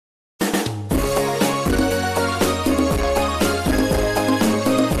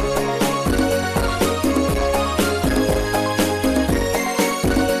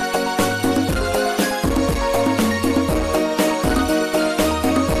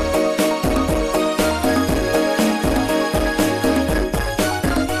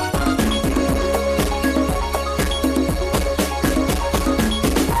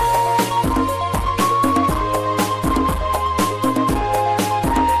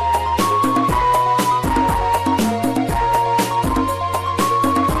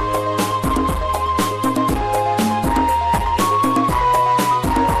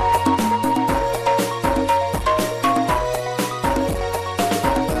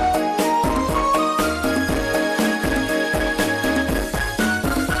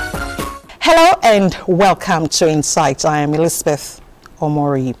Hello and welcome to Insight. I am Elizabeth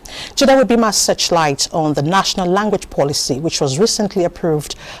Omori. Today will be my searchlight on the National Language Policy, which was recently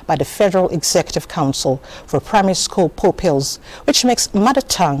approved by the Federal Executive Council for primary school pupils, which makes mother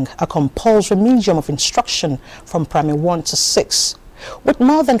tongue a compulsory medium of instruction from primary 1 to 6. With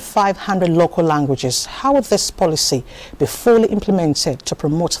more than 500 local languages, how will this policy be fully implemented to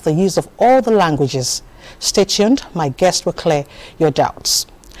promote the use of all the languages? Stay tuned, my guest will clear your doubts.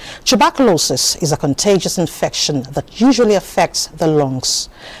 Tuberculosis is a contagious infection that usually affects the lungs.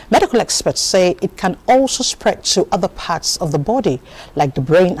 Medical experts say it can also spread to other parts of the body, like the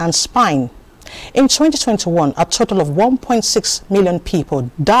brain and spine. In 2021, a total of 1.6 million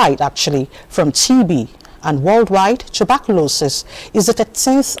people died from TB, and worldwide, tuberculosis is the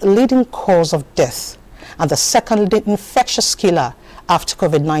 13th leading cause of death and the second leading infectious killer after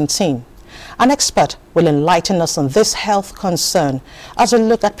COVID-19. An expert will enlighten us on this health concern as we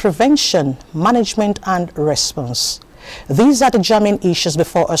look at prevention, management and response. These are the germane issues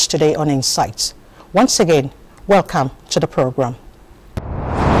before us today on Insight. Once again, welcome to the program.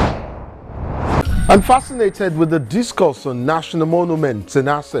 I'm fascinated with the discourse on national monuments and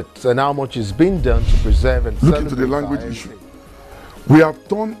assets and how much is being done to preserve and look into the language issue. We have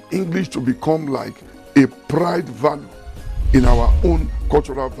turned English to become like a pride value in our own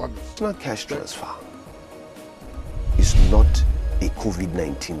cultural values. National cash transfer is not a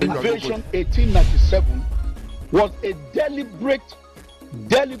COVID-19. Invasion 1897 was a deliberate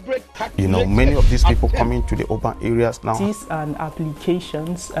tactic. You know, many of these people coming to the urban areas now. These and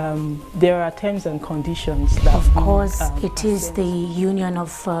applications, there are terms and conditions that of course it is the union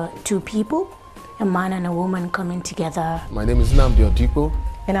of two people, a man and a woman coming together. My name is Nnamdi Odipo.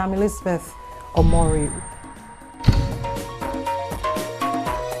 And I'm Elizabeth Omori.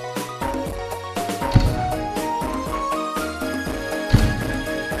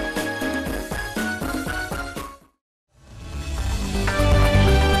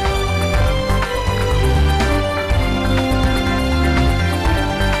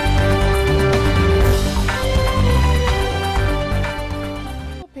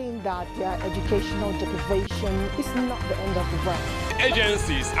 Their educational deprivation is not the end of the world.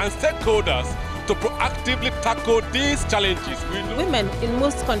 Agencies and stakeholders to proactively tackle these challenges. Women in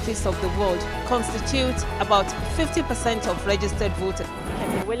most countries of the world constitute about 50% of registered voters.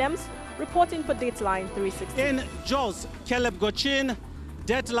 Kevin Williams reporting for Dateline 360. In Jos, Caleb Gochin,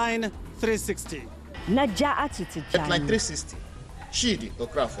 Dateline 360. Dateline 360. Shidi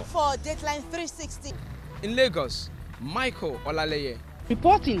Okrafo. For Dateline 360. In Lagos, Michael Olaleye.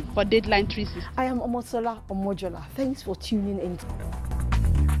 Reporting for Dateline 360. I am Omosola Omojola. Thanks for tuning in.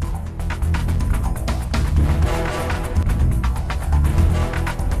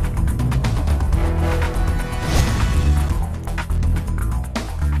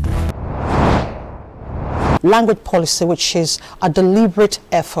 Language policy, which is a deliberate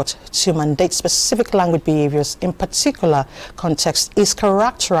effort to mandate specific language behaviors in particular context, is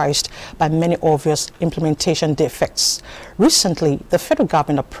characterized by many obvious implementation defects. Recently, the federal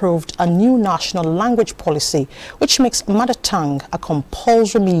government approved a new national language policy which makes mother tongue a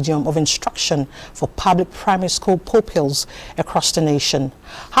compulsory medium of instruction for public primary school pupils across the nation.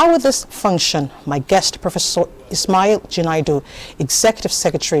 How will this function? My guest, Professor Ismail Junaidu, Executive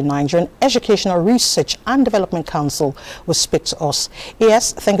Secretary, Nigerian Educational Research and Development Council, will speak to us.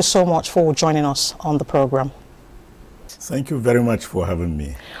 Yes, thank you so much for joining us on the program. Thank you very much for having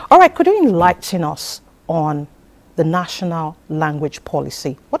me. All right, could you enlighten us on the National Language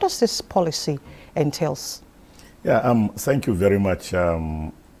Policy? What does this policy entails? Yeah, thank you very much.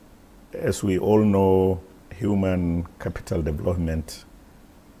 As we all know, human capital development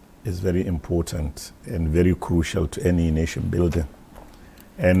is very important and very crucial to any nation building.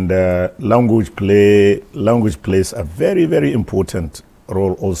 And language plays a very, very important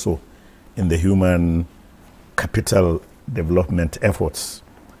role also in the human capital development efforts.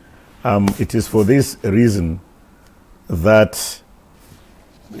 It is for this reason that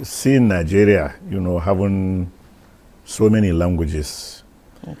seeing Nigeria, having so many languages,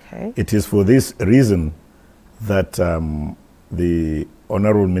 it is for this reason that the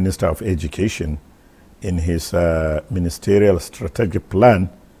Honorable Minister of Education, in his ministerial strategic plan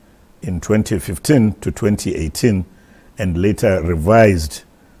in 2015 to 2018, and later revised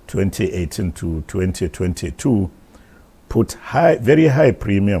 2018 to 2022, put very high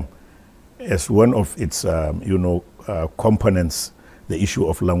premium as one of its components, the issue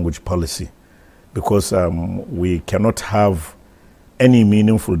of language policy, because we cannot have any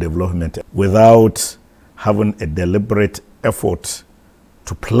meaningful development without having a deliberate effort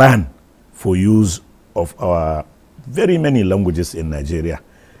to plan for use of our very many languages in Nigeria.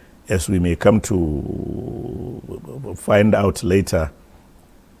 as we may come to find out later,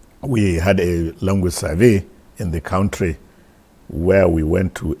 we had a language survey in the country where we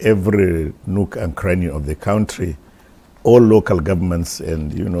went to every nook and cranny of the country, all local governments,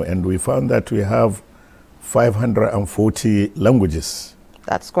 and and we found that we have 540 languages.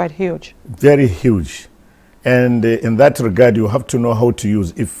 That's quite huge. Very huge. And in that regard, you have to know how to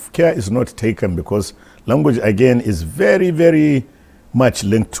use. If care is not taken, because language, again, is very, very much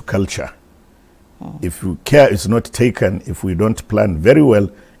linked to culture. If care is not taken, if we don't plan very well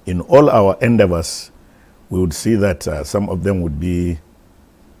in all our endeavors, we would see that some of them would be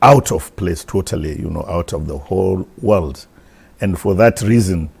out of place totally, out of the whole world. And for that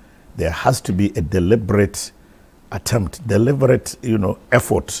reason, there has to be a deliberate attempt, deliberate,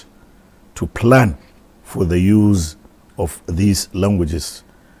 effort to plan for the use of these languages.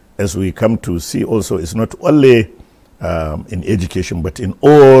 As we come to see also, it's not only in education, but in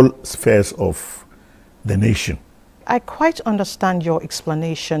all spheres of the nation. I quite understand your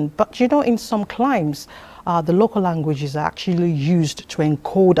explanation, but in some climes, the local languages are actually used to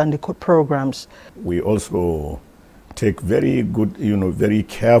encode and decode programs. We also take very good, very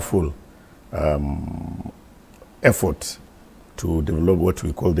careful effort to develop what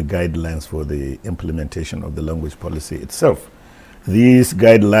we call the guidelines for the implementation of the language policy itself. These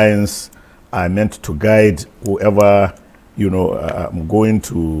guidelines are meant to guide whoever, going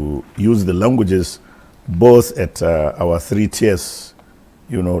to use the languages both at our 3 tiers,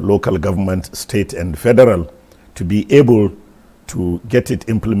 local government, state and federal, to be able to get it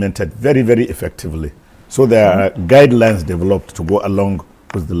implemented very, very effectively. So there are guidelines developed to go along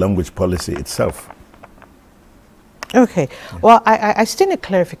with the language policy itself. Okay. Well, I still need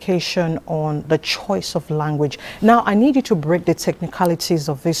clarification on the choice of language. Now, I need you to break the technicalities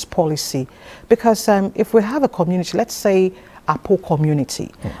of this policy, because if we have a community, let's say a poor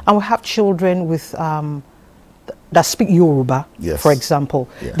community, and we have children with that speak Yoruba, for example,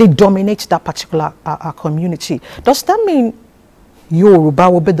 they dominate that particular community. Does that mean Yoruba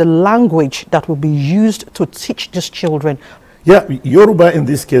will be the language that will be used to teach these children? Yeah, Yoruba in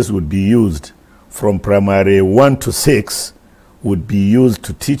this case would be used from primary 1 to 6, would be used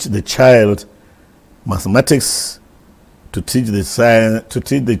to teach the child mathematics, to teach the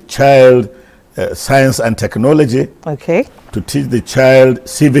child science and technology, to teach the child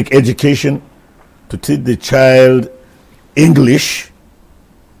civic education, to teach the child English.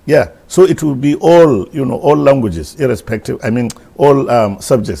 Yeah, so it will be all, all languages, irrespective, all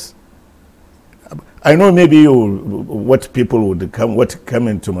subjects. I know maybe what is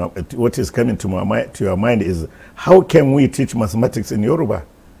coming to your mind is, how can we teach mathematics in Yoruba?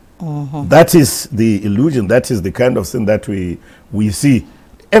 That is the illusion. That is the kind of thing that we see.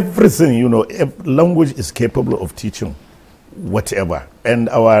 Everything, language is capable of teaching whatever, and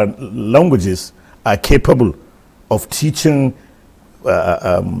our languages are capable of teaching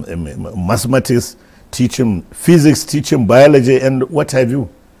mathematics, teaching physics, teaching biology, and what have you.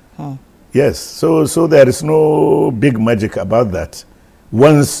 Yes, so there is no big magic about that.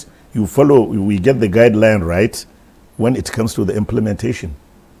 Once you follow, we get the guideline right when it comes to the implementation.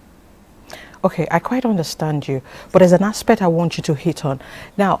 Okay, I quite understand you, but there's an aspect I want you to hit on.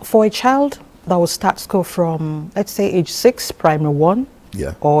 Now, for a child that will start school from, let's say, age 6, primary 1,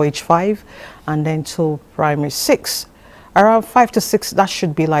 or age 5, and then to primary 6, around 5 to 6, that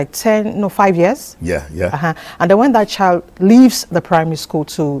should be like 5 years? Yeah. And then when that child leaves the primary school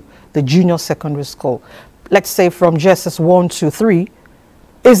to the junior secondary school, let's say from JSS 1 to 3,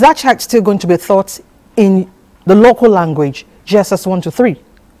 is that child still going to be taught in the local language, JSS 1 to 3?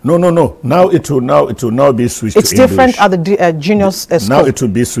 No. Now it will be switched to English. It's different at the junior school. Now it will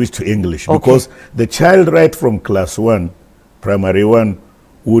be switched to English, because the child right from class 1, primary 1,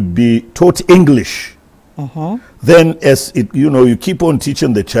 would be taught English. Then as you keep on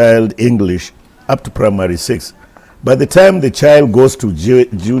teaching the child English up to primary 6. By the time the child goes to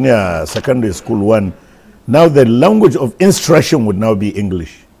junior secondary school 1, now the language of instruction would now be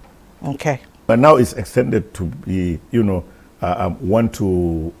English. Okay. But now it's extended to be, 1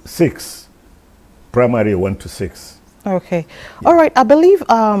 to 6, primary 1 to 6. Okay. All right. I believe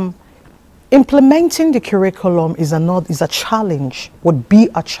implementing the curriculum is a challenge, would be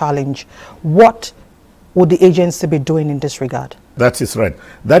a challenge. What would the agency be doing in this regard? That is right.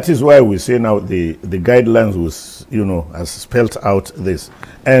 That is why we say now the guidelines was, has spelled out this.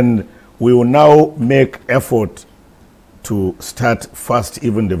 And we will now make effort to start first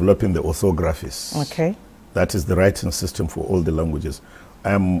even developing the orthographies. Okay. That is the writing system for all the languages.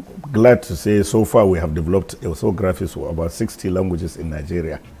 I'm glad to say so far we have developed orthographies for about 60 languages in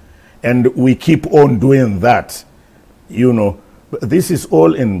Nigeria. And we keep on doing that, This is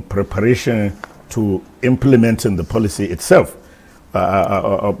all in preparation to implementing the policy itself.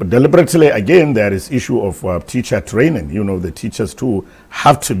 Deliberately, again, there is issue of teacher training. You know, the teachers too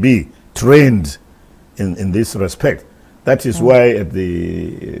have to be trained in this respect. That is why at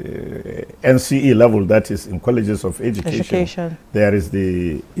the NCE level, that is in colleges of education, there is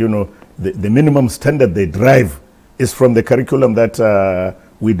the, you know, the minimum standard they drive is from the curriculum that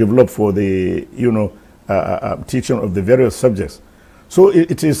we develop for the, you know, teaching of the various subjects. So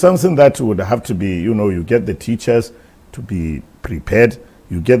it is something that would have to be, you know, you get the teachers to be prepared,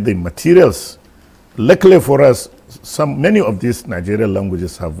 you get the materials. Luckily for us, many of these Nigerian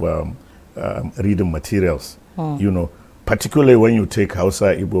languages have reading materials, you know, particularly when you take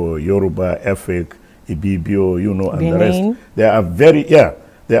Hausa, Igbo, Yoruba, Efik, Ibibio, you know, and the rest. There are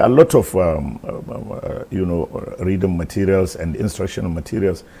there are a lot of, you know, reading materials and instructional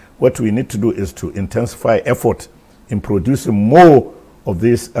materials. What we need to do is to intensify effort in producing more of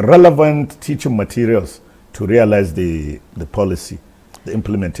these relevant teaching materials to realize the policy, the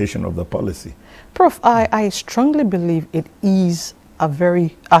implementation of the policy. Prof, I strongly believe it is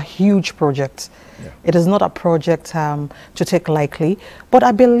a huge project. Yeah. It is not a project to take lightly, but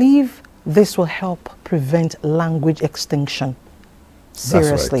I believe this will help prevent language extinction.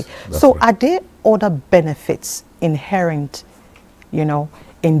 Seriously. That's right. Are there other benefits inherent, you know,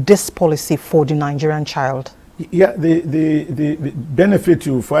 in this policy for the Nigerian child? Yeah, the benefit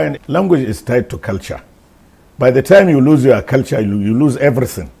you find, language is tied to culture. By the time you lose your culture, you lose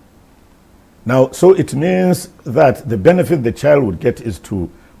everything. Now, so it means that the benefit the child would get is to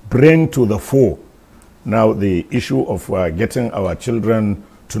bring to the fore now the issue of getting our children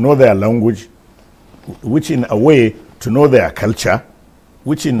to know their language, which in a way to know their culture,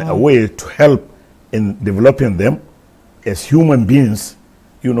 which in a way to help in developing them as human beings,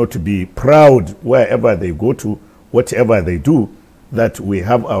 you know, to be proud wherever they go to, whatever they do, that we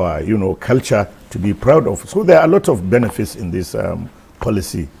have our, you know, culture to be proud of. So there are a lot of benefits in this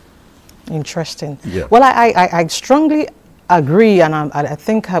policy. Interesting. Yeah. Well, I strongly agree, and I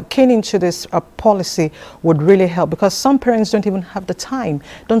think keying into this policy would really help, because some parents don't even have the time,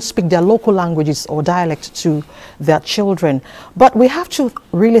 don't speak their local languages or dialect to their children. But we have to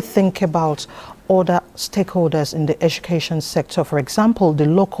really think about other stakeholders in the education sector. For example, the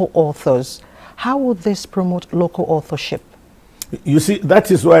local authors. How will this promote local authorship? You see,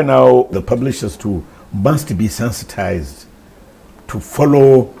 that is why now the publishers too must be sensitized to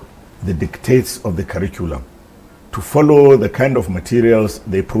follow the dictates of the curriculum, to follow the kind of materials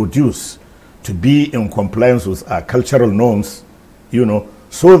they produce, to be in compliance with our cultural norms, you know,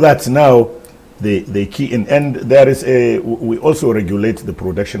 so that now they key in. And there is we also regulate the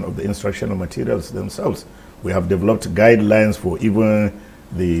production of the instructional materials themselves. We have developed guidelines for even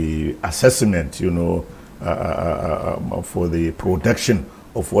the assessment, you know, for the production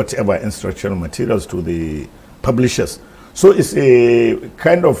of whatever instructional materials to the publishers. So it's a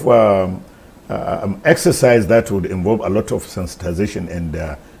kind of exercise that would involve a lot of sensitization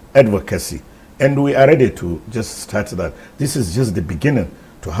and advocacy. And we are ready to just start that. This is just the beginning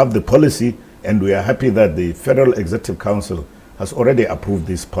to have the policy, and we are happy that the Federal Executive Council has already approved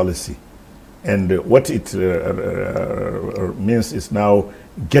this policy. And what it means is now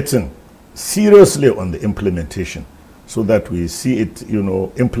getting seriously on the implementation, so that we see it, you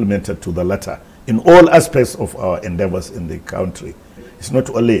know, implemented to the letter in all aspects of our endeavors in the country. It's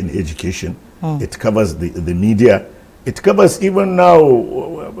not only in education, it covers the media, it covers even now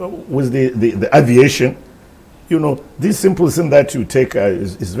with the aviation. You know, this simple thing that you take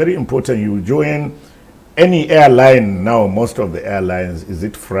is very important. You join any airline now, most of the airlines, is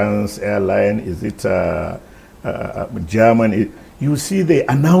it France airline, is it German, you see they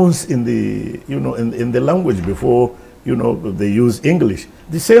announce in the, you know, in the language before, you know, they use English.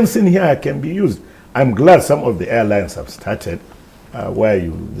 The same thing here can be used. I'm glad some of the airlines have started where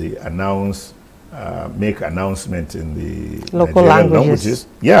they announce, make announcement in the local Nigerian languages.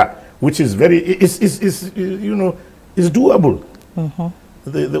 Yeah, which is very, you know, it's doable.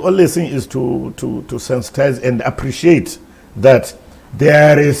 The only thing is to sensitize and appreciate that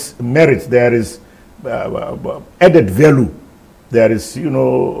there is merit, there is added value. There is, you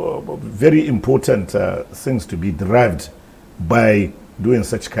know, very important things to be derived by doing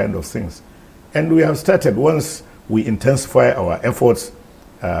such kind of things. And we have started. Once we intensify our efforts,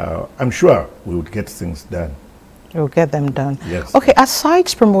 I'm sure we would get things done. You'll get them done. Yes. Okay,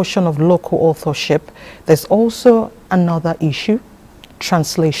 aside promotion of local authorship, there's also another issue,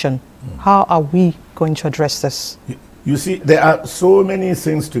 translation. How are we going to address this? You see, there are so many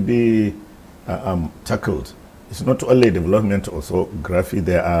things to be tackled. It's not only development, also graphy.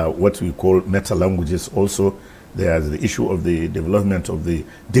 There are what we call meta languages also. There's the issue of the development of the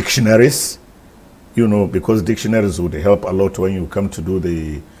dictionaries, you know, because dictionaries would help a lot when you come to do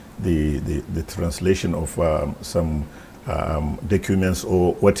the translation of some documents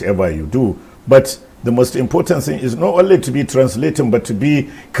or whatever you do. But the most important thing is not only to be translating, but to be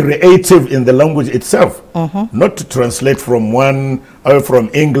creative in the language itself. Not to translate from from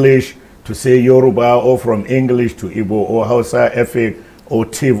English to say Yoruba, or from English to Igbo, or Hausa, Efik, or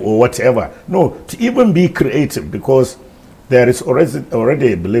Tiv, or whatever. No, to even be creative, because there is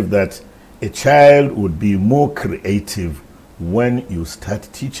already a belief that a child would be more creative when you start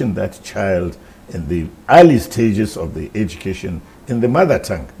teaching that child in the early stages of the education in the mother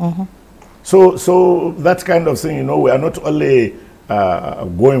tongue. So that kind of thing, you know, we are not only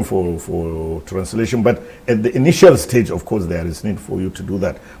going for translation, but at the initial stage, of course, there is need for you to do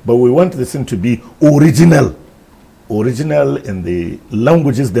that. But we want this thing to be original in the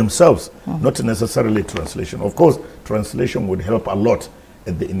languages themselves, not necessarily translation. Of course, translation would help a lot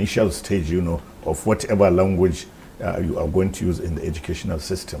at the initial stage, you know, of whatever language you are going to use in the educational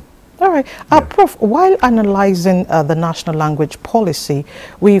system. All right. Prof, while analyzing the national language policy,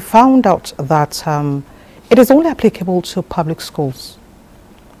 we found out that it is only applicable to public schools.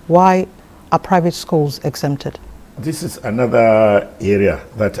 Why are private schools exempted? This is another area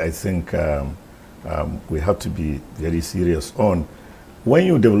that I think we have to be very serious on. When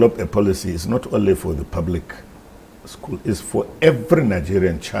you develop a policy, it's not only for the public school, it's for every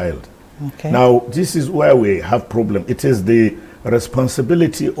Nigerian child. Okay. Now, this is where we have problem. It is the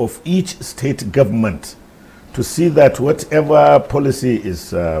responsibility of each state government to see that whatever policy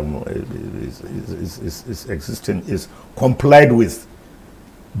is existing is complied with,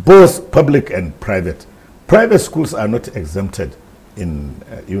 both public and private. Private schools are not exempted in,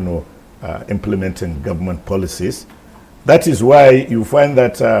 implementing government policies. That is why you find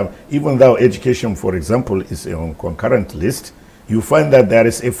that even though education, for example, is on concurrent list, you find that there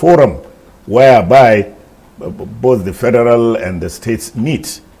is a forum whereby both the federal and the states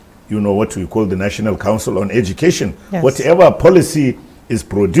meet, you know, what we call the National Council on Education. Yes. Whatever policy is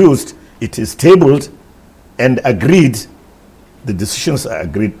produced, it is tabled and agreed, the decisions are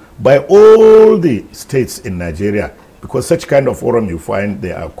agreed by all the states in Nigeria. Because such kind of forum, you find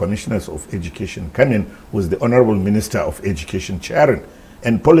there are commissioners of education coming with the Honorable Minister of Education chairing,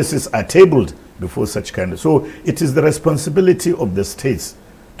 and policies are tabled before such kind of. So it is the responsibility of the states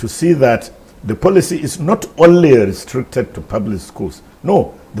to see that the policy is not only restricted to public schools.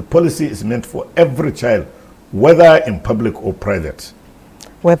 No, the policy is meant for every child, whether in public or private.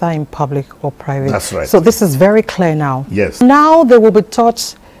 Whether in public or private. That's right. So this is very clear now. Yes. Now they will be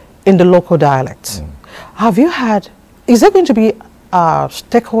taught in the local dialect. Have you had, is there going to be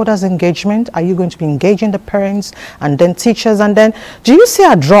stakeholders engagement? Are you going to be engaging the parents and then teachers? And then do you see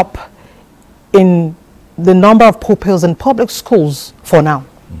a drop in the number of pupils in public schools for now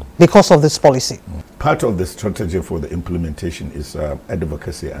because of this policy? Part of the strategy for the implementation is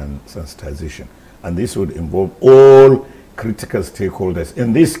advocacy and sensitization. And this would involve all critical stakeholders.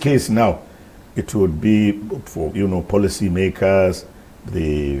 In this case now, it would be for, you know, policy makers,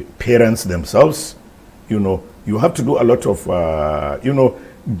 the parents themselves. You know, you have to do a lot of, you know,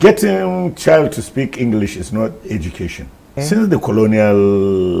 getting child to speak English is not education. Okay. Since the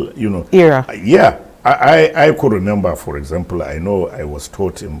colonial, you know, era. Yeah. I could remember, for example, I know I was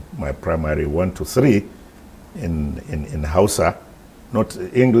taught in my primary 1 to 3 in Hausa. Not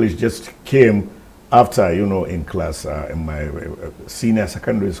English just came after, you know, in class, in my senior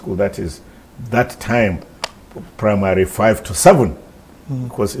secondary school, that is that time, primary 5 to 7.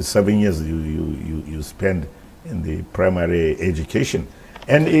 Because it's 7 years you spend in the primary education.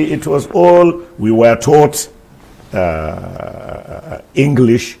 And it was all, we were taught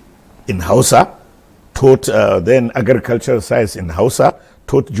English in Hausa, taught then agricultural science in Hausa,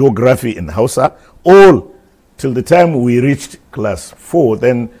 taught geography in Hausa, all till the time we reached class 4.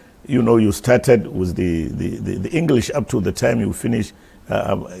 Then, you know, you started with the English up to the time you finish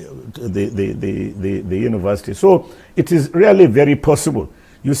the university. So it is really very possible.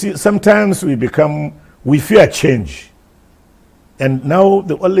 You see, sometimes we fear change. And now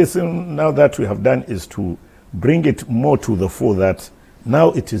the only thing now that we have done is to bring it more to the fore that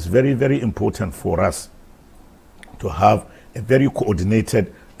now it is very, very important for us to have a very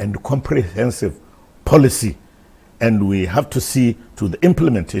coordinated and comprehensive policy. And we have to see to the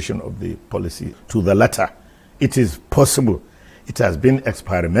implementation of the policy, to the latter. It is possible. It has been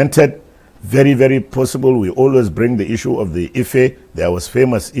experimented, very, very possible. We always bring the issue of the IFE. There was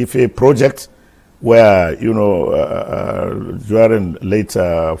famous IFE project where, you know, during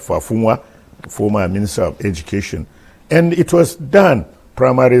later Fafumwa, former Minister of Education, and it was done.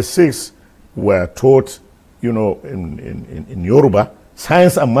 Primary 6 were taught you know, in Yoruba,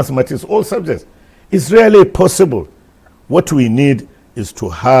 science and mathematics, all subjects. It's really possible. What we need is to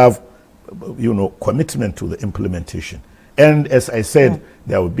have, you know, commitment to the implementation. And as I said,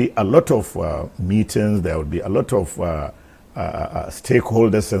 there will be a lot of meetings, there will be a lot of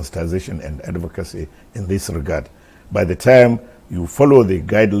stakeholder sensitization and advocacy in this regard. By the time you follow the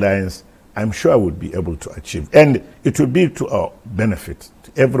guidelines, I'm sure we'll be able to achieve. And it will be to our benefit,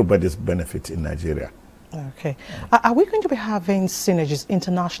 to everybody's benefit in Nigeria. Okay. Are we going to be having synergies,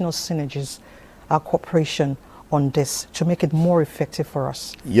 international synergies, cooperation on this to make it more effective for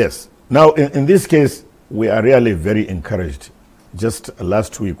us? Yes. Now, in this case, we are really very encouraged. Just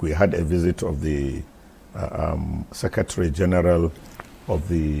last week, we had a visit of the Secretary General of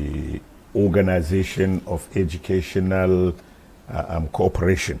the Organization of Educational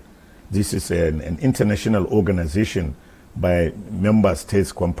Cooperation. This is an international organization by member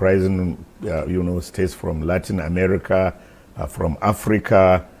states comprising, you know, states from Latin America, from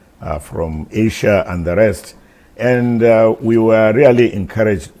Africa, from Asia, and the rest. And we were really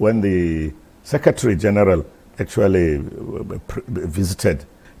encouraged when the Secretary General actually visited.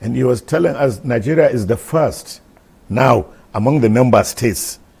 And he was telling us Nigeria is the first now among the member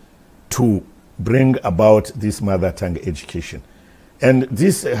states to bring about this mother tongue education. And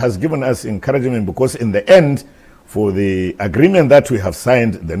this has given us encouragement because in the end, for the agreement that we have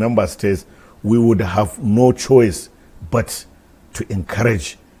signed, the member states, we would have no choice but to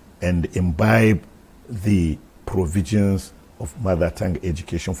encourage and imbibe the provisions of mother tongue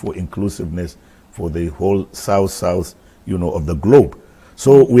education for inclusiveness for the whole south, you know, of the globe.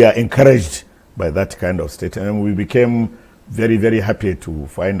 So we are encouraged by that kind of statement, and we became very, very happy to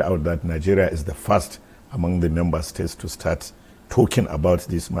find out that Nigeria is the first among the member states to start talking about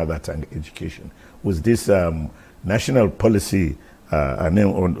this mother tongue education. With this national policy,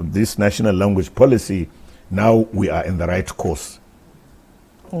 this national language policy, now we are in the right course.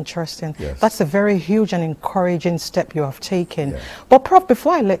 Interesting. Yes. That's a very huge and encouraging step you have taken. Yeah. But Prof,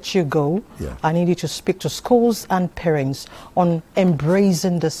 before I let you go, I need you to speak to schools and parents on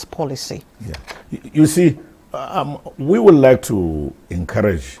embracing this policy. Yeah. You see, we would like to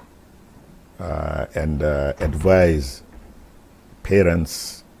encourage and advise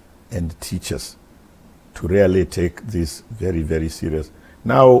parents and teachers to really take this very, very serious.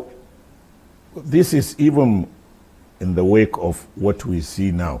 Now, this is even in the wake of what we see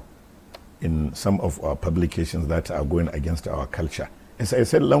now in some of our publications that are going against our culture. As I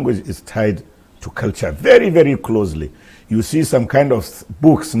said, language is tied to culture very, very closely. You see some kind of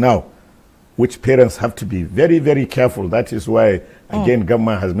books now which parents have to be very, very careful. That is why, again,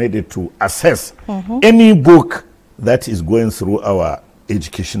 government has made it to assess any book that is going through our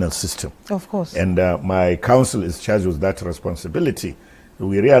educational system. Of course. And my council is charged with that responsibility.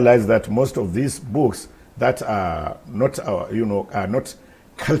 We realize that most of these books that are not our, you know, are not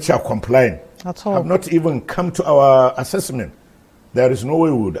culture compliant, at all, have not even come to our assessment. There is no way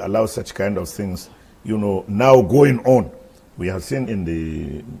we would allow such kind of things, you know, now going on. We have seen in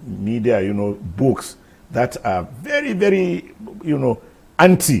the media, you know, books that are very, very, you know,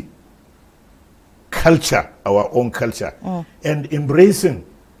 anti-culture, our own culture, and embracing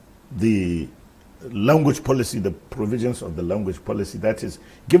the language policy, the provisions of the language policy, that is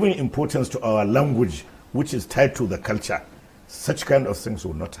giving importance to our language, which is tied to the culture. Such kind of things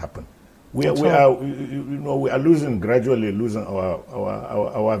will not happen. We are gradually losing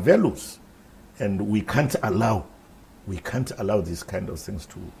our values, and we can't allow these kind of things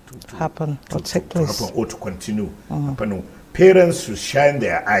to happen or take place, to happen or to continue happening. Parents should shine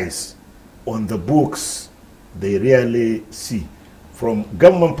their eyes on the books they really see. From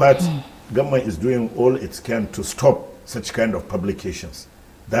government part, government is doing all it can to stop such kind of publications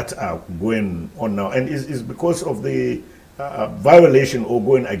that are going on now, and is because of the violation or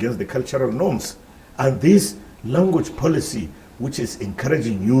going against the cultural norms. And this language policy, which is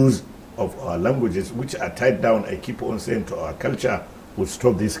encouraging use of our languages, which are tied down, I keep on saying, to our culture, will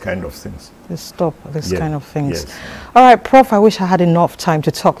stop these kind of things. Stop this kind of things. Yes. All right, Prof, I wish I had enough time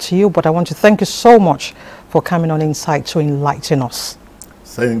to talk to you, but I want to thank you so much for coming on Insight to enlighten us.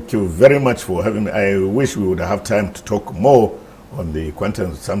 Thank you very much for having me. I wish we would have time to talk more on the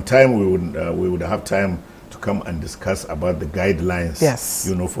content. Sometime we would have time to come and discuss about the guidelines,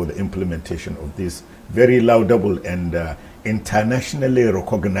 you know, for the implementation of this very laudable and internationally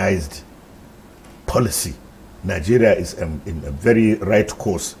recognized policy. Nigeria is in a very right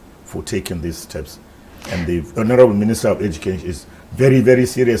course for taking these steps, and the Honorable Minister of Education is very, very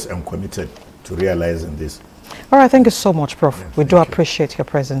serious and committed to realizing this. All right, thank you so much, Prof. Yeah, we do appreciate your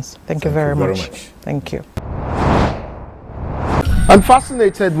presence. Thank you very much. Thank you. I'm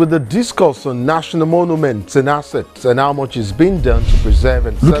fascinated with the discourse on national monuments and assets and how much is being done to preserve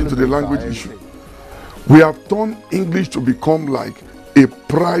and look into the language issue. We have turned English to become like a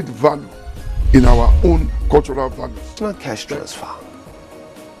pride value in our own cultural values. National cash transfer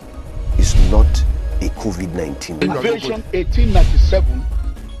is not a COVID-19. Invasion 1897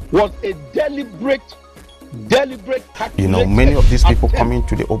 was a deliberate you know, many of these people coming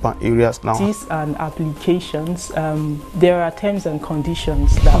to the urban areas now. These and applications, there are terms and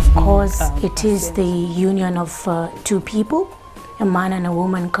conditions that of course it is the union of two people, a man and a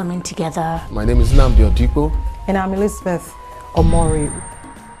woman coming together. My name is Nnamdi Odipo. And I'm Elizabeth Omori.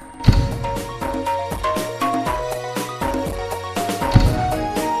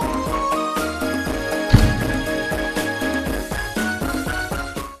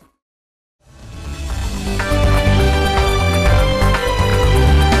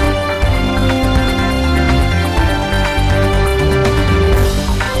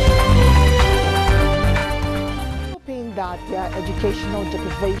 Educational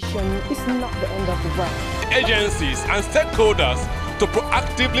deprivation is not the end of the world. Agencies and stakeholders to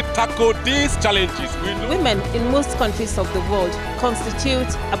proactively tackle these challenges. Women in most countries of the world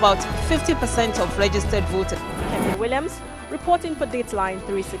constitute about 50% of registered voters. Kevin Williams reporting for Dateline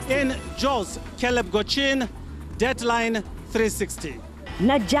 360. In Jos, Caleb Gochin, Dateline 360.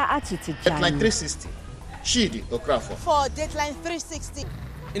 Dateline 360. Shidi Okrafo. For Dateline 360.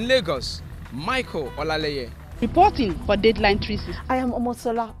 In Lagos, Michael Olaleye. Reporting for Dateline 360. I am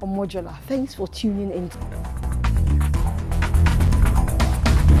Omosola Omojola. Thanks for tuning in.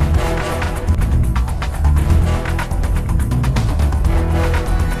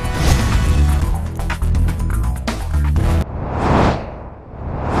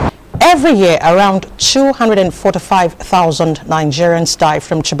 Every year, around 245,000 Nigerians die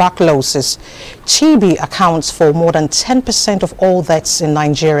from tuberculosis. TB accounts for more than 10% of all deaths in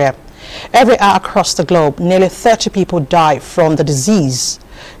Nigeria. Every hour across the globe, nearly 30 people die from the disease.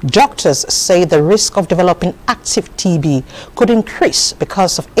 Doctors say the risk of developing active TB could increase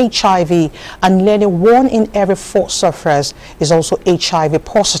because of HIV, and nearly 1 in every 4 sufferers is also HIV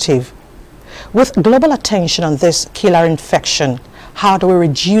positive. With global attention on this killer infection, how do we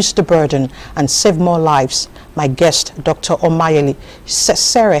reduce the burden and save more lives? My guest, Dr. Omayeli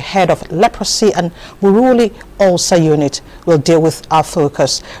Sesere, head of Leprosy and Buruli Ulcer Unit, will deal with our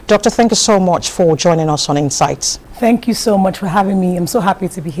focus. Doctor, thank you so much for joining us on Insights. Thank you so much for having me. I'm so happy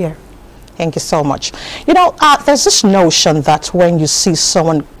to be here. Thank you so much. You know, there's this notion that when you see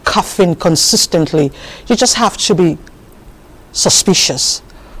someone coughing consistently, you just have to be suspicious.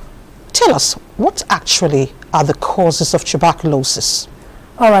 Tell us, what actually are the causes of tuberculosis?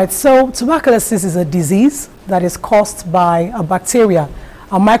 All right, so tuberculosis is a disease that is caused by a bacteria,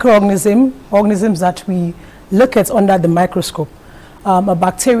 a microorganisms that we look at under the microscope. A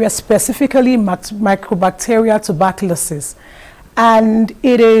bacteria, specifically Mycobacteria tuberculosis. And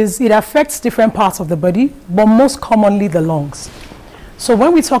it affects different parts of the body, but most commonly the lungs. So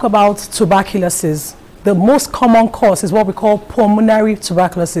when we talk about tuberculosis, the most common cause is what we call pulmonary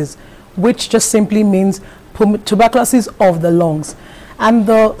tuberculosis, which just simply means tuberculosis of the lungs. And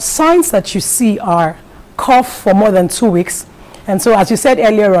the signs that you see are cough for more than 2 weeks. And so, as you said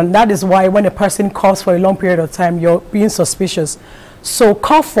earlier on, that is why when a person coughs for a long period of time, you're being suspicious. So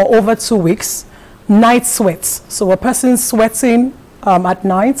cough for over 2 weeks, night sweats. So a person sweating at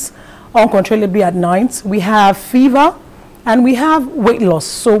night, uncontrollably at night. We have fever, and we have weight loss.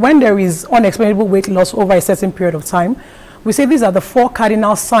 So when there is unexplainable weight loss over a certain period of time, we say these are the 4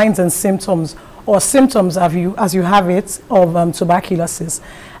 cardinal signs and symptoms, or symptoms as you have it, of tuberculosis.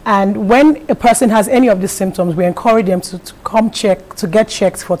 And when a person has any of these symptoms, we encourage them to get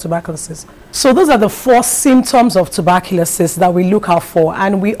checked for tuberculosis. So those are the 4 symptoms of tuberculosis that we look out for,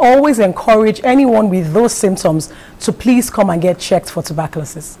 and we always encourage anyone with those symptoms to please come and get checked for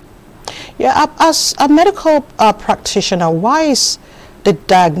tuberculosis. Yeah, as a medical practitioner, why is the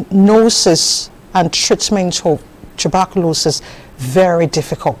diagnosis and treatment of tuberculosis very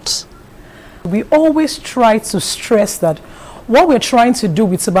difficult? We always try to stress that what we're trying to do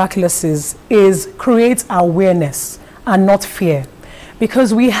with tuberculosis is create awareness and not fear,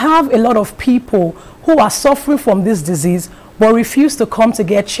 because we have a lot of people who are suffering from this disease but refuse to come to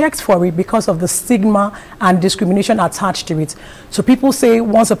get checked for it because of the stigma and discrimination attached to it. So people say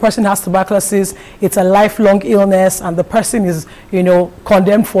once a person has tuberculosis, it's a lifelong illness and the person is,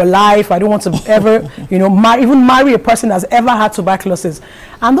 condemned for life. I don't want to ever, even marry a person that's ever had tuberculosis.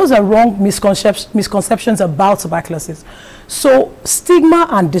 And those are wrong misconceptions about tuberculosis. So stigma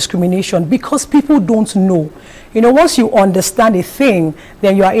and discrimination, because people don't know. Once you understand a thing,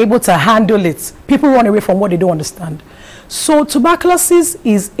 then you are able to handle it. People run away from what they don't understand. So tuberculosis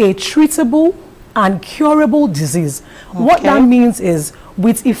is a treatable and curable disease. Okay. What that means is,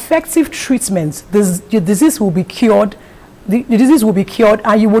 with effective treatment, the disease will be cured. The disease will be cured,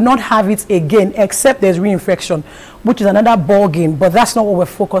 and you will not have it again, except there's reinfection, which is another ball game. But that's not what we're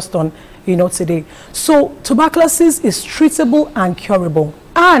focused on, today. So tuberculosis is treatable and curable,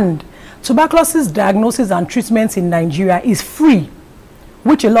 and tuberculosis diagnosis and treatment in Nigeria is free,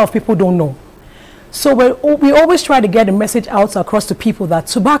 which a lot of people don't know. So we always try to get a message out across to people that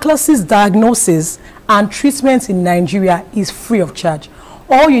tuberculosis diagnosis and treatment in Nigeria is free of charge.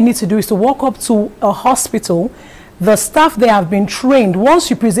 All you need to do is to walk up to a hospital. The staff there have been trained. Once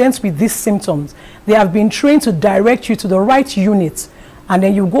you present with these symptoms, they have been trained to direct you to the right unit, and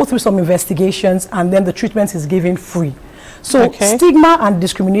then you go through some investigations, and then the treatment is given free. So stigma and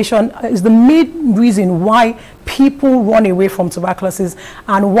discrimination is the main reason why people run away from tuberculosis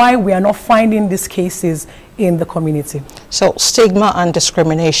and why we are not finding these cases in the community. So stigma and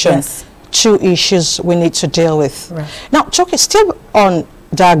discrimination, yes. Two issues we need to deal with. Right. Now, talking still on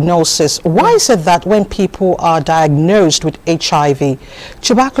diagnosis, why is it that when people are diagnosed with HIV,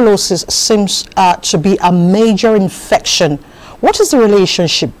 tuberculosis seems to be a major infection? What is the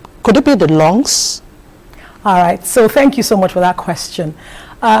relationship? Could it be the lungs? All right, so thank you so much for that question.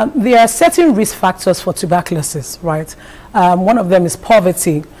 There are certain risk factors for tuberculosis, right? One of them is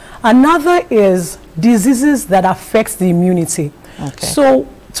poverty. Another is diseases that affect the immunity. Okay. So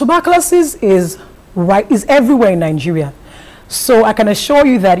tuberculosis is everywhere in Nigeria. So I can assure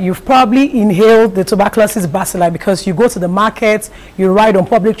you that you've probably inhaled the tuberculosis bacilli because you go to the market, you ride on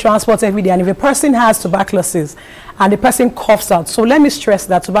public transport every day, and if a person has tuberculosis and the person coughs out. So let me stress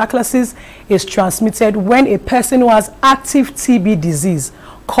that tuberculosis is transmitted when a person who has active TB disease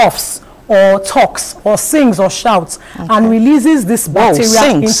coughs or talks or sings or shouts and releases this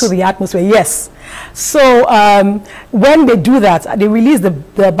bacteria into the atmosphere. Yes. So when they do that, they release the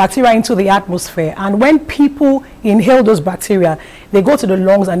bacteria into the atmosphere, and when people inhale those bacteria, they go to the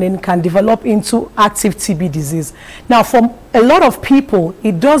lungs and then can develop into active TB disease. Now, for a lot of people,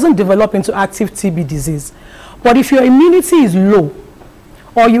 it doesn't develop into active TB disease. But if your immunity is low,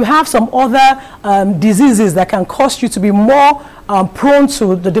 or you have some other diseases that can cause you to be more prone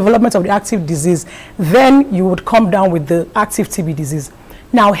to the development of the active disease, then you would come down with the active TB disease.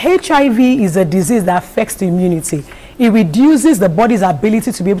 Now, HIV is a disease that affects the immunity. It reduces the body's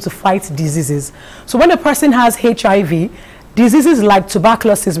ability to be able to fight diseases. So when a person has HIV, diseases like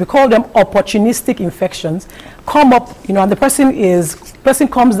tuberculosis, we call them opportunistic infections, come up, and the person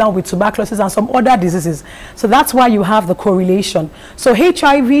comes down with tuberculosis and some other diseases. So that's why you have the correlation. So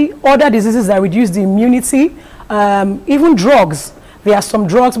HIV, other diseases that reduce the immunity, even drugs. There are some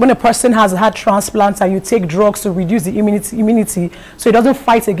drugs, when a person has had transplants and you take drugs to reduce the immunity so it doesn't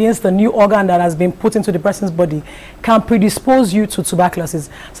fight against the new organ that has been put into the person's body, can predispose you to tuberculosis.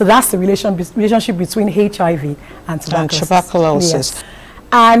 So that's the relationship between HIV and tuberculosis. Yes.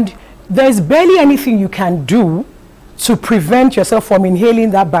 And there's barely anything you can do to prevent yourself from inhaling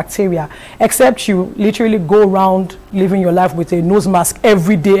that bacteria, except you literally go around living your life with a nose mask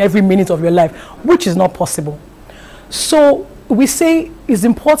every day, every minute of your life, which is not possible. So we say it's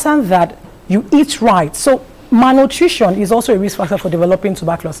important that you eat right. So malnutrition is also a risk factor for developing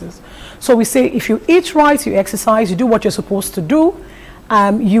tuberculosis. So we say if you eat right, you exercise, you do what you're supposed to do,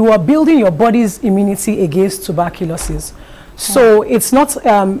 you are building your body's immunity against tuberculosis. So it's not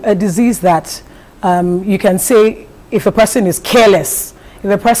a disease that you can say if a person is careless, if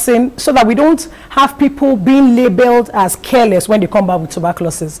a person, so that we don't have people being labeled as careless when they come back with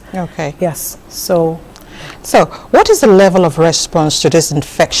tuberculosis. Okay. Yes. So what is the level of response to this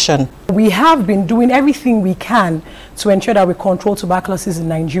infection? We have been doing everything we can to ensure that we control tuberculosis in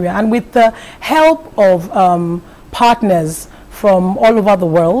Nigeria. And with the help of partners from all over the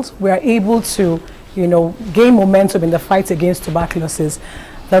world, we are able to, gain momentum in the fight against tuberculosis.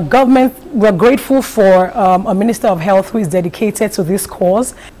 The government, we're grateful for a Minister of Health who is dedicated to this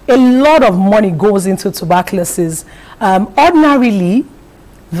cause. A lot of money goes into tuberculosis. Ordinarily,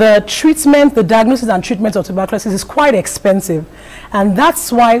 the treatment, the diagnosis and treatment of tuberculosis is quite expensive. And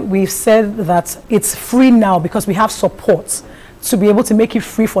that's why we've said that it's free now, because we have support to be able to make it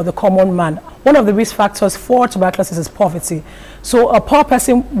free for the common man. One of the risk factors for tuberculosis is poverty. So a poor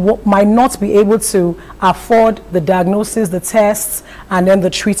person might not be able to afford the diagnosis, the tests, and then the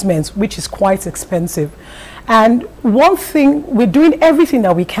treatment, which is quite expensive. And one thing, we're doing everything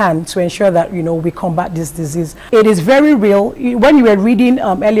that we can to ensure that, you know, we combat this disease. It is very real. When you were reading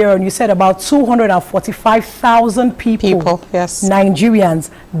earlier on, you said about 245,000 people, yes, Nigerians,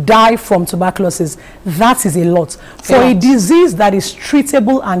 die from tuberculosis. That is a lot. For a disease that is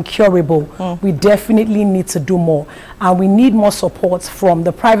treatable and curable, we definitely need to do more. And we need more support from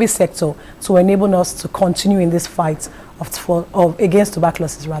the private sector to enable us to continue in this fight against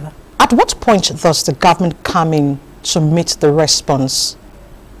tuberculosis, rather. At what point does the government come in to meet the response?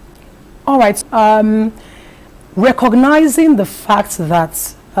 All right. Recognizing the fact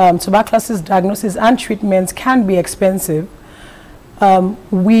that tuberculosis diagnosis and treatment can be expensive,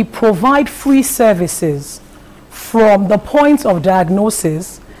 we provide free services from the point of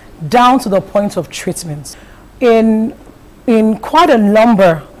diagnosis down to the point of treatment. In quite a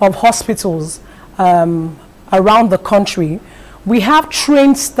number of hospitals around the country, we have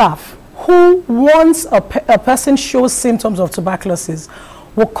trained staff who, once a person shows symptoms of tuberculosis,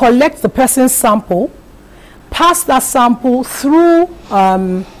 will collect the person's sample, pass that sample through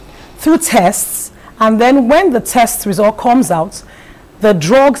tests, and then when the test result comes out, the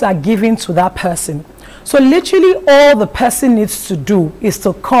drugs are given to that person. So literally all the person needs to do is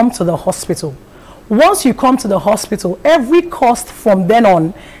to come to the hospital. Once you come to the hospital, every cost from then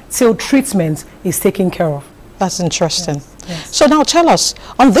on till treatment is taken care of. That's interesting. Yes. Yes. So now tell us,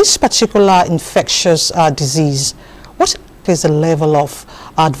 on this particular infectious disease, what is the level of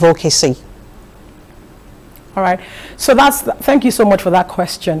advocacy? All right. So thank you so much for that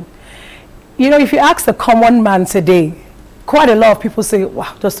question. You know, if you ask the common man today, quite a lot of people say,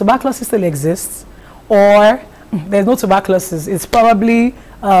 wow, does tuberculosis still exist? Or there's no tuberculosis. It's probably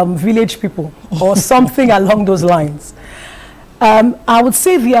village people or something along those lines. I would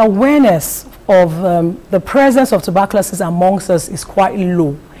say the awareness of the presence of tuberculosis amongst us is quite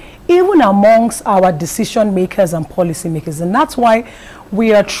low, even amongst our decision makers and policy makers. And that's why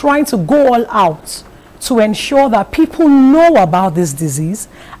we are trying to go all out to ensure that people know about this disease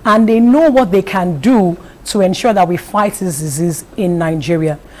and they know what they can do to ensure that we fight this disease in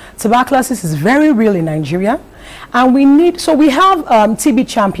Nigeria. Tuberculosis is very real in Nigeria, and we have TB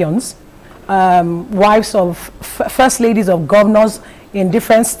champions, wives of first ladies of governors in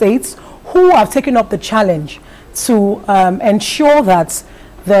different states, who have taken up the challenge to ensure that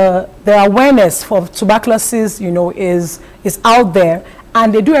the awareness for tuberculosis, you know, is out there,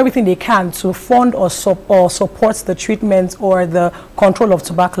 and they do everything they can to fund or support the treatment or the control of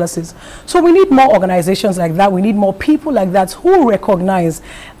tuberculosis. So we need more organizations like that. We need more people like that who recognize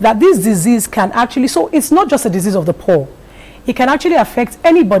that this disease can actually, so it's not just a disease of the poor. It can actually affect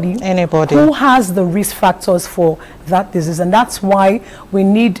anybody who has the risk factors for that disease. And that's why we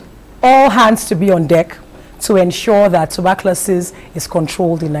need all hands to be on deck to ensure that tuberculosis is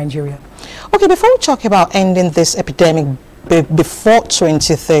controlled in Nigeria. Okay, before we talk about ending this epidemic before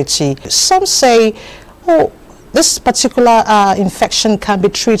 2030, some say, oh, this particular infection can be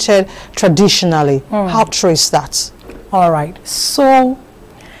treated traditionally. How true is that? All right. So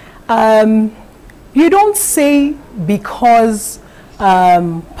you don't say because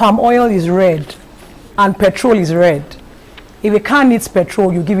palm oil is red and petrol is red, if it can't eat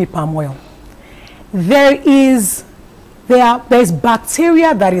petrol, you give it palm oil. There's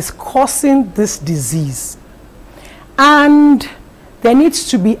bacteria that is causing this disease, and there needs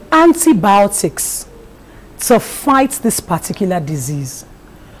to be antibiotics to fight this particular disease.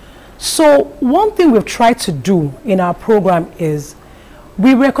 So one thing we've tried to do in our program is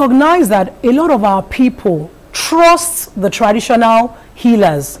we recognize that a lot of our people trust the traditional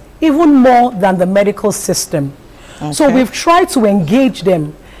healers even more than the medical system. Okay. So we've tried to engage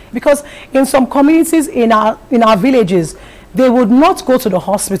them, because in some communities in our villages, they would not go to the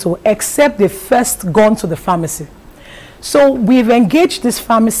hospital except they first gone to the pharmacy. So we've engaged these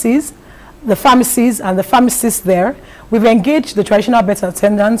pharmacies, the pharmacies and the pharmacists there. We've engaged the traditional birth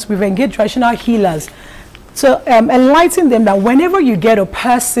attendants. We've engaged traditional healers to enlighten them that whenever you get a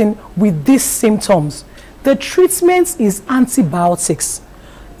person with these symptoms, the treatment is antibiotics.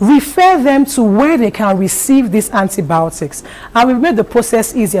 Refer them to where they can receive these antibiotics. And we've made the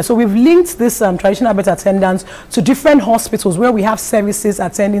process easier. So we've linked these traditional birth attendants to different hospitals where we have services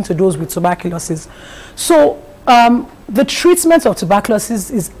attending to those with tuberculosis. So the treatment of tuberculosis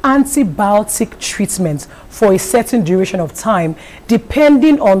is antibiotic treatment for a certain duration of time,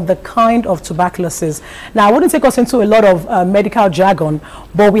 depending on the kind of tuberculosis. Now, I wouldn't take us into a lot of medical jargon,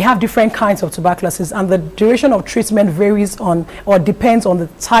 but we have different kinds of tuberculosis, and the duration of treatment varies on or depends on the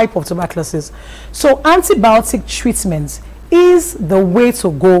type of tuberculosis. So antibiotic treatment is the way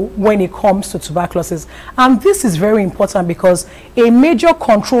to go when it comes to tuberculosis. And this is very important because a major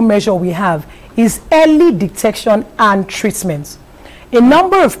control measure we have is early detection and treatment. A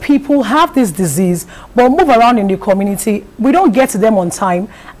number of people have this disease but move around in the community. We don't get to them on time,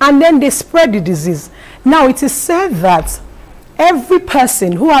 and then they spread the disease. Now, it is said that every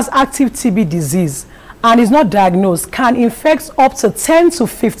person who has active TB disease and is not diagnosed can infect up to 10 to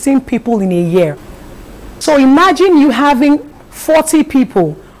 15 people in a year. So imagine you having 40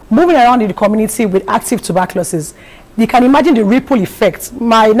 people moving around in the community with active tuberculosis. You can imagine the ripple effect.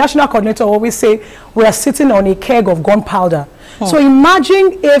 My national coordinator always say we are sitting on a keg of gunpowder. So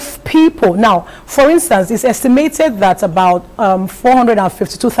imagine if people, now, for instance, it's estimated that about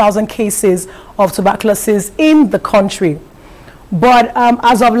 452,000 cases of tuberculosis in the country. But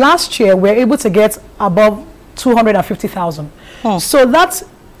as of last year, we're able to get above 250,000. So that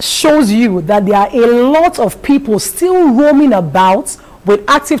shows you that there are a lot of people still roaming about with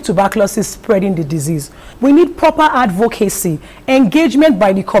active tuberculosis spreading the disease. We need proper advocacy, engagement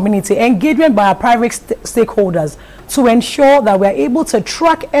by the community, engagement by our private stakeholders to ensure that we're able to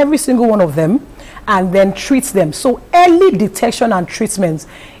track every single one of them and then treat them. So early detection and treatment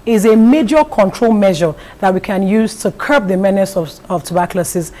is a major control measure that we can use to curb the menace of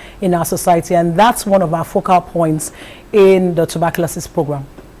tuberculosis in our society, and that's one of our focal points in the tuberculosis program.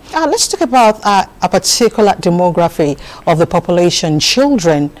 Let's talk about a particular demography of the population,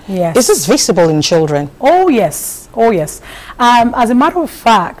 children. Yes. Is this visible in children? Oh, yes. Oh, yes. As a matter of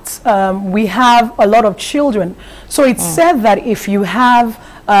fact, we have a lot of children. So it's said that if you have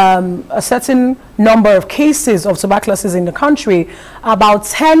a certain number of cases of tuberculosis in the country, about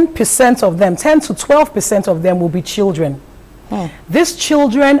 10% of them, 10 to 12% of them will be children. These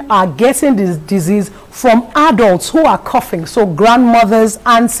children are getting this disease from adults who are coughing. So grandmothers,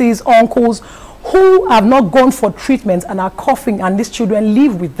 aunties, uncles who have not gone for treatment and are coughing, and these children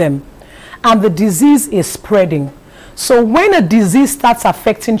live with them. And the disease is spreading. So when a disease starts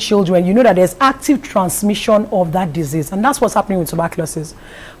affecting children, you know that there's active transmission of that disease. And that's what's happening with tuberculosis.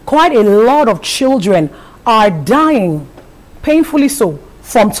 Quite a lot of children are dying, painfully so,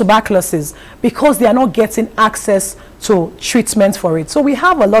 from tuberculosis because they are not getting access to treatment for it. So we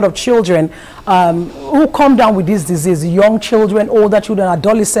have a lot of children who come down with this disease, young children, older children,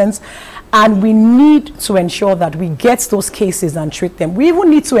 adolescents, and we need to ensure that we get those cases and treat them. We even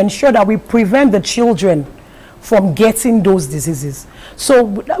need to ensure that we prevent the children from getting those diseases. So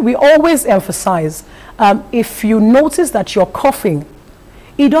we always emphasize, if you notice that you're coughing,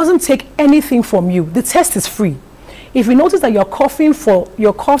 it doesn't take anything from you. The test is free. If you notice that you're coughing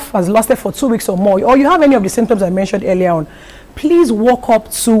your cough has lasted for 2 weeks or more, or you have any of the symptoms I mentioned earlier on, please walk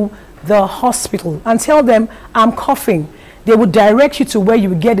up to the hospital and tell them, I'm coughing. They will direct you to where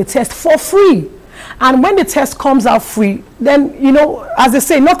you will get the test for free. And when the test comes out free, then, you know, as they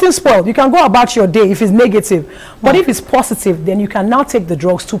say, nothing's spoiled. You can go about your day if it's negative. But if it's positive, then you can now take the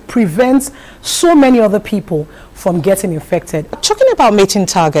drugs to prevent so many other people from getting infected. Talking about meeting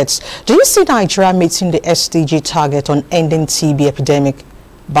targets, do you see Nigeria meeting the SDG target on ending TB epidemic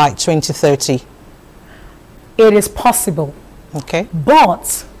by 2030? It is possible. Okay.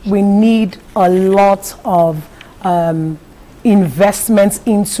 But we need a lot of investments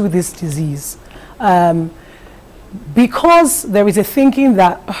into this disease. Because there is a thinking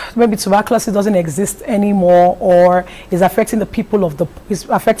that maybe tuberculosis doesn't exist anymore, or is affecting the people is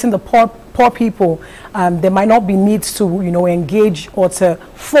affecting the poor people, there might not be needs to, you know, engage or to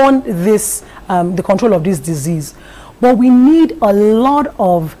fund this the control of this disease. But we need a lot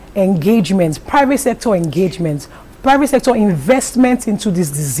of engagement, private sector engagement, private sector investment into this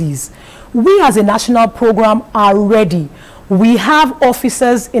disease. We as a national program are ready. We have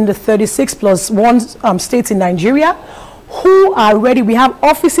officers in the 36+1 states in Nigeria who are ready. We have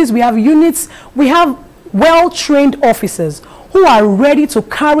offices, we have units, we have well-trained officers who are ready to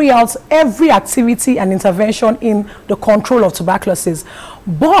carry out every activity and intervention in the control of tuberculosis.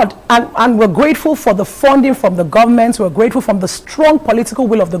 But, and we're grateful for the funding from the government, we're grateful for the strong political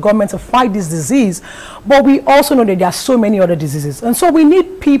will of the government to fight this disease, but we also know that there are so many other diseases. And so we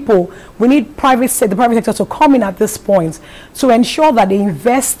need people, we need the private sector to come in at this point to ensure that they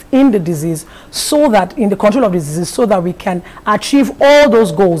invest in the disease, so that, in the control of the disease, so that we can achieve all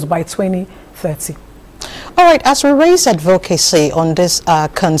those goals by 2030. All right, as we raise advocacy on this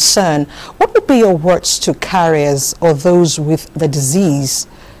concern, what would be your words to carriers or those with the disease?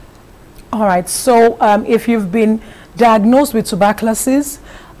 All right, so if you've been diagnosed with tuberculosis,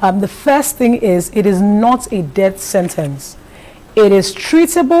 the first thing is it is not a death sentence. It is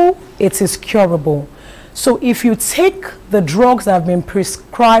treatable, it is curable. So if you take the drugs that have been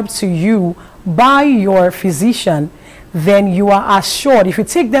prescribed to you by your physician, then you are assured, if you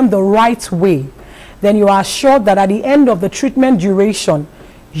take them the right way, then you are assured that at the end of the treatment duration,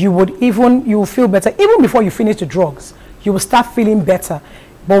 you will feel better. Even before you finish the drugs, you will start feeling better.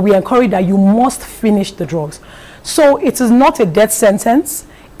 But we encourage that you must finish the drugs. So it is not a death sentence.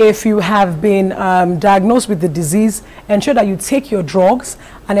 If you have been diagnosed with the disease, ensure that you take your drugs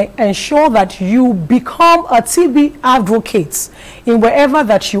and ensure that you become a TB advocate in wherever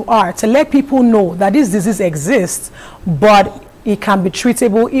that you are, to let people know that this disease exists, but it can be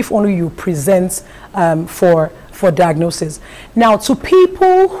treatable if only you present for diagnosis. Now, to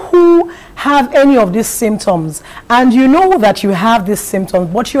people who have any of these symptoms, and you know that you have these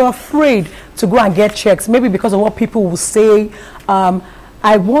symptoms, but you're afraid to go and get checks, maybe because of what people will say,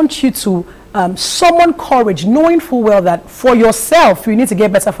 I want you to summon courage, knowing full well that for yourself, you need to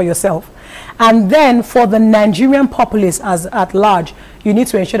get better for yourself. And then for the Nigerian populace as at large, you need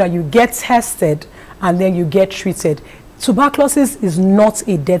to ensure that you get tested and then you get treated. Tuberculosis is not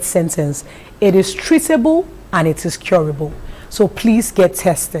a death sentence. It is treatable and it is curable. So please get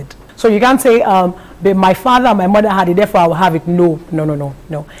tested. So you can't say, my father and my mother had it, therefore I will have it. No.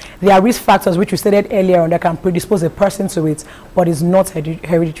 There are risk factors which we stated earlier on that can predispose a person to it, but it's not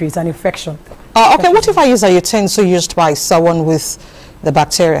hereditary, it's an infection. Okay, what if I use a utensil used by someone with the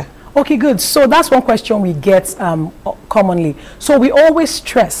bacteria? Okay, good. So that's one question we get commonly. So we always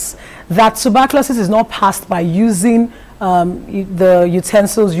stress that tuberculosis is not passed by using the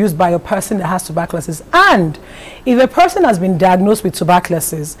utensils used by a person that has tuberculosis. And if a person has been diagnosed with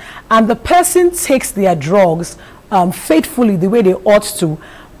tuberculosis and the person takes their drugs faithfully the way they ought to,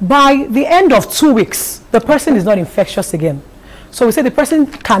 by the end of 2 weeks, the person is not infectious again. So we say the person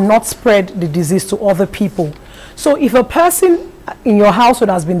cannot spread the disease to other people. So if a person in your household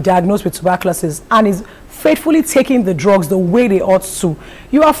has been diagnosed with tuberculosis and is faithfully taking the drugs the way they ought to,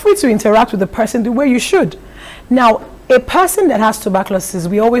 you are free to interact with the person the way you should. Now, a person that has tuberculosis,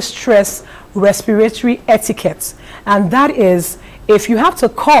 we always stress respiratory etiquette. And that is, if you have to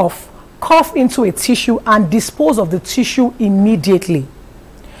cough into a tissue and dispose of the tissue immediately.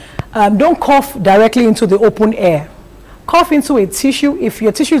 Don't cough directly into the open air. Cough into a tissue. If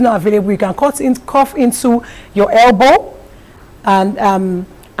your tissue is not available, you can cough into your elbow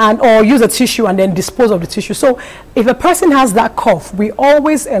or use a tissue and then dispose of the tissue. So if a person has that cough, we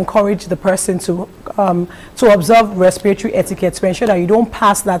always encourage the person to observe respiratory etiquette to ensure that you don't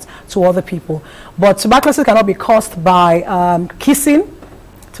pass that to other people. But tuberculosis cannot be caused by kissing.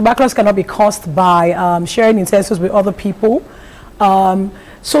 Tuberculosis cannot be caused by sharing utensils with other people.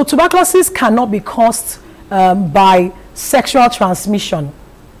 So tuberculosis cannot be caused by sexual transmission.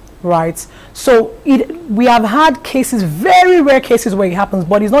 Right, so we have had cases, very rare cases where it happens,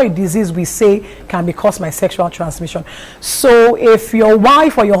 but it's not a disease we say can be caused by sexual transmission. So if your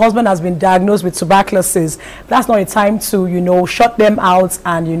wife or your husband has been diagnosed with tuberculosis, that's not a time to, shut them out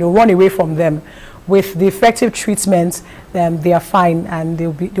and, run away from them. With the effective treatment, they are fine and they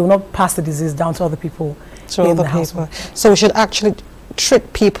will not pass the disease down to other people in the household. So we should actually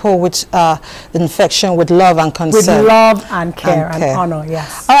treat people with the infection with love and concern. With love and care and honor,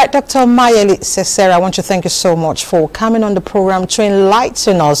 yes. All right, Dr. Mayeli Sesera, I want to thank you so much for coming on the program to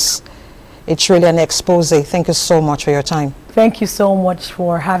enlighten us. It's really an expose. Thank you so much for your time. Thank you so much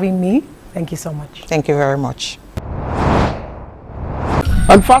for having me. Thank you so much. Thank you very much.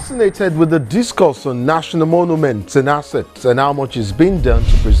 I'm fascinated with the discourse on national monuments and assets and how much is being done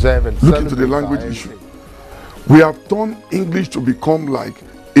to preserve and look into the language issue. We have turned English to become like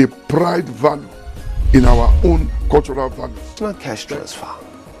a pride value in our own cultural values. National cash transfer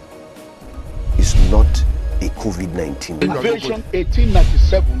is not a COVID-19. Invasion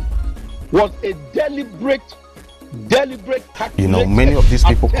 1897 was a deliberate many of these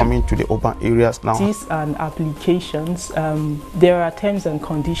people coming to the urban areas now. These and applications, there are terms and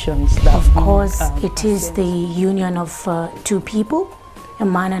conditions that of course it is the union of two people, a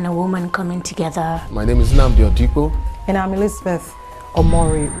man and a woman coming together. My name is Nnamdi Odipo. And I'm Elizabeth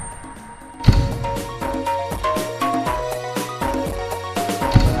Omori.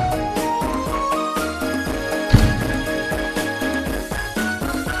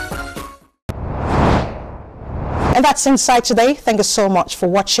 And that's Inside Today. Thank you so much for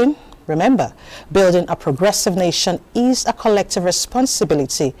watching. Remember, building a progressive nation is a collective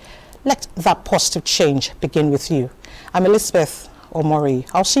responsibility. Let that positive change begin with you. I'm Elizabeth Omori.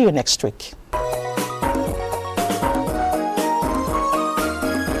 I'll see you next week.